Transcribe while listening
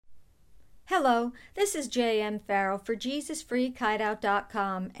Hello, this is J.M. Farrell for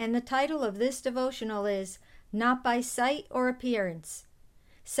JesusFreakHideout.com, and the title of this devotional is Not by Sight or Appearance.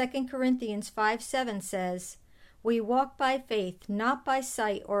 2 Corinthians 5:7 says, "We walk by faith, not by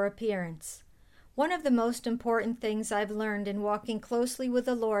sight or appearance." One of the most important things I've learned in walking closely with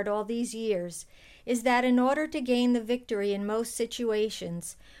the Lord all these years is that in order to gain the victory in most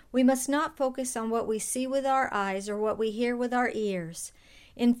situations, we must not focus on what we see with our eyes or what we hear with our ears.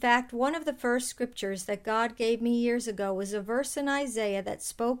 In fact, one of the first scriptures that God gave me years ago was a verse in Isaiah that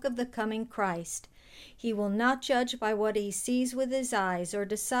spoke of the coming Christ. He will not judge by what he sees with his eyes or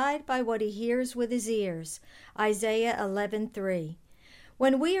decide by what he hears with his ears. Isaiah 11:3.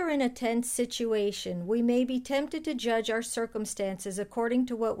 When we are in a tense situation, we may be tempted to judge our circumstances according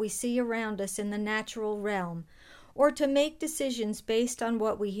to what we see around us in the natural realm, or to make decisions based on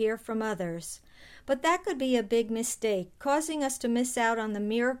what we hear from others. But that could be a big mistake, causing us to miss out on the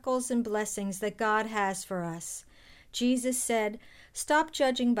miracles and blessings that God has for us. Jesus said, "Stop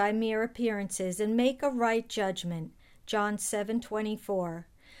judging by mere appearances and make a right judgment." John 7:24.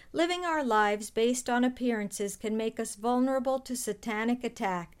 Living our lives based on appearances can make us vulnerable to satanic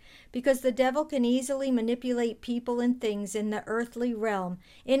attack, because the devil can easily manipulate people and things in the earthly realm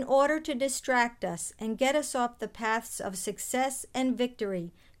in order to distract us and get us off the paths of success and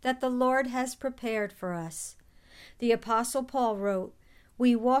victory that the Lord has prepared for us. The Apostle Paul wrote,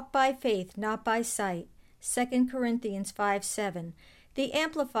 "We walk by faith, not by sight." 2 Corinthians 5:7. The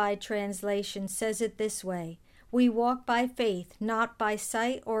Amplified Translation says it this way, "We walk by faith, not by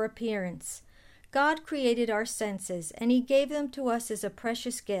sight or appearance." God created our senses, and He gave them to us as a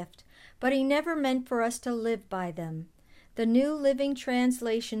precious gift, but He never meant for us to live by them. The New Living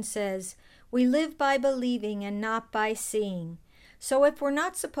Translation says, "We live by believing and not by seeing." So if we're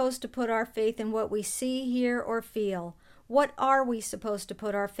not supposed to put our faith in what we see, hear, or feel, what are we supposed to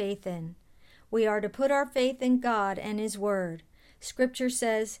put our faith in? We are to put our faith in God and His Word. Scripture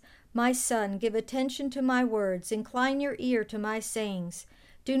says, "My son, give attention to my words, incline your ear to my sayings.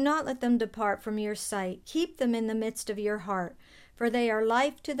 Do not let them depart from your sight. Keep them in the midst of your heart, for they are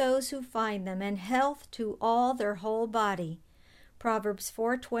life to those who find them, and health to all their whole body." Proverbs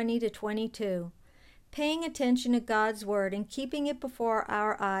 4:20-22. Paying attention to God's Word and keeping it before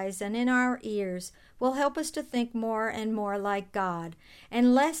our eyes and in our ears will help us to think more and more like God,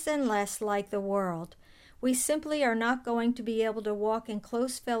 and less like the world. We simply are not going to be able to walk in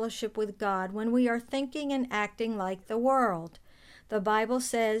close fellowship with God when we are thinking and acting like the world. The Bible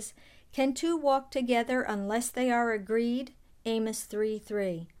says, "Can two walk together unless they are agreed?" Amos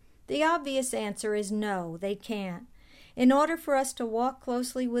 3:3. The obvious answer is no, they can't. In order for us to walk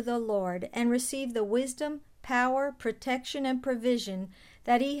closely with the Lord and receive the wisdom, power, protection, and provision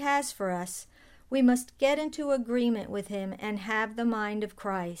that He has for us, we must get into agreement with Him and have the mind of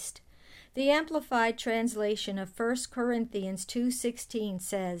Christ. The Amplified Translation of 1 Corinthians 2:16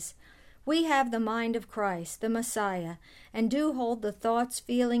 says, "We have the mind of Christ, the Messiah, and do hold the thoughts,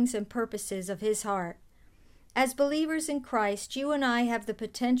 feelings, and purposes of His heart." As believers in Christ, you and I have the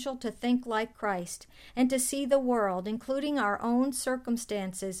potential to think like Christ and to see the world, including our own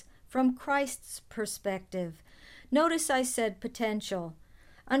circumstances, from Christ's perspective. Notice I said potential.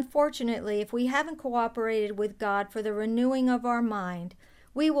 Unfortunately, if we haven't cooperated with God for the renewing of our mind,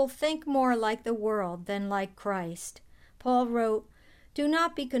 we will think more like the world than like Christ. Paul wrote, "Do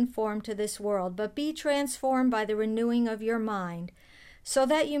not be conformed to this world, but be transformed by the renewing of your mind, so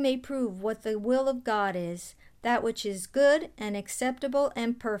that you may prove what the will of God is, that which is good and acceptable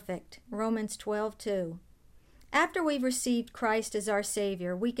and perfect." Romans 12:2. After we've received Christ as our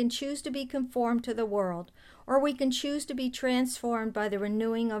Savior, we can choose to be conformed to the world, or we can choose to be transformed by the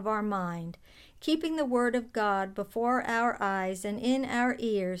renewing of our mind. Keeping the Word of God before our eyes and in our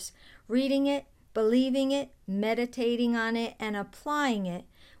ears, reading it, believing it, meditating on it, and applying it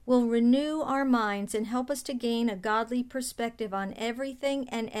will renew our minds and help us to gain a godly perspective on everything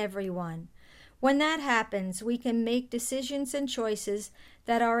and everyone. When that happens, we can make decisions and choices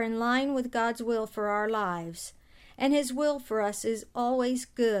that are in line with God's will for our lives. And His will for us is always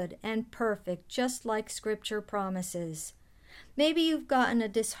good and perfect, just like Scripture promises. Maybe you've gotten a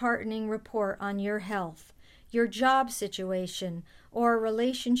disheartening report on your health, your job situation, or a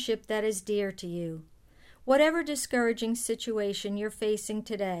relationship that is dear to you. Whatever discouraging situation you're facing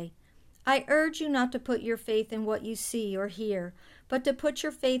today, I urge you not to put your faith in what you see or hear, but to put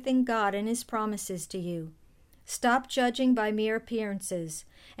your faith in God and His promises to you. Stop judging by mere appearances,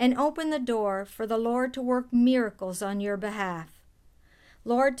 and open the door for the Lord to work miracles on your behalf.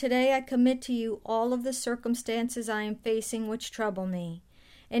 Lord, today I commit to you all of the circumstances I am facing which trouble me.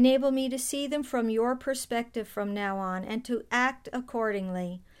 Enable me to see them from your perspective from now on and to act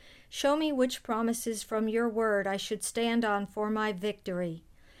accordingly. Show me which promises from your word I should stand on for my victory.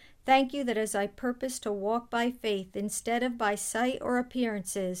 Thank you that as I purpose to walk by faith instead of by sight or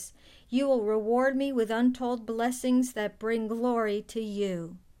appearances, you will reward me with untold blessings that bring glory to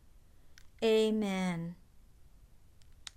you. Amen.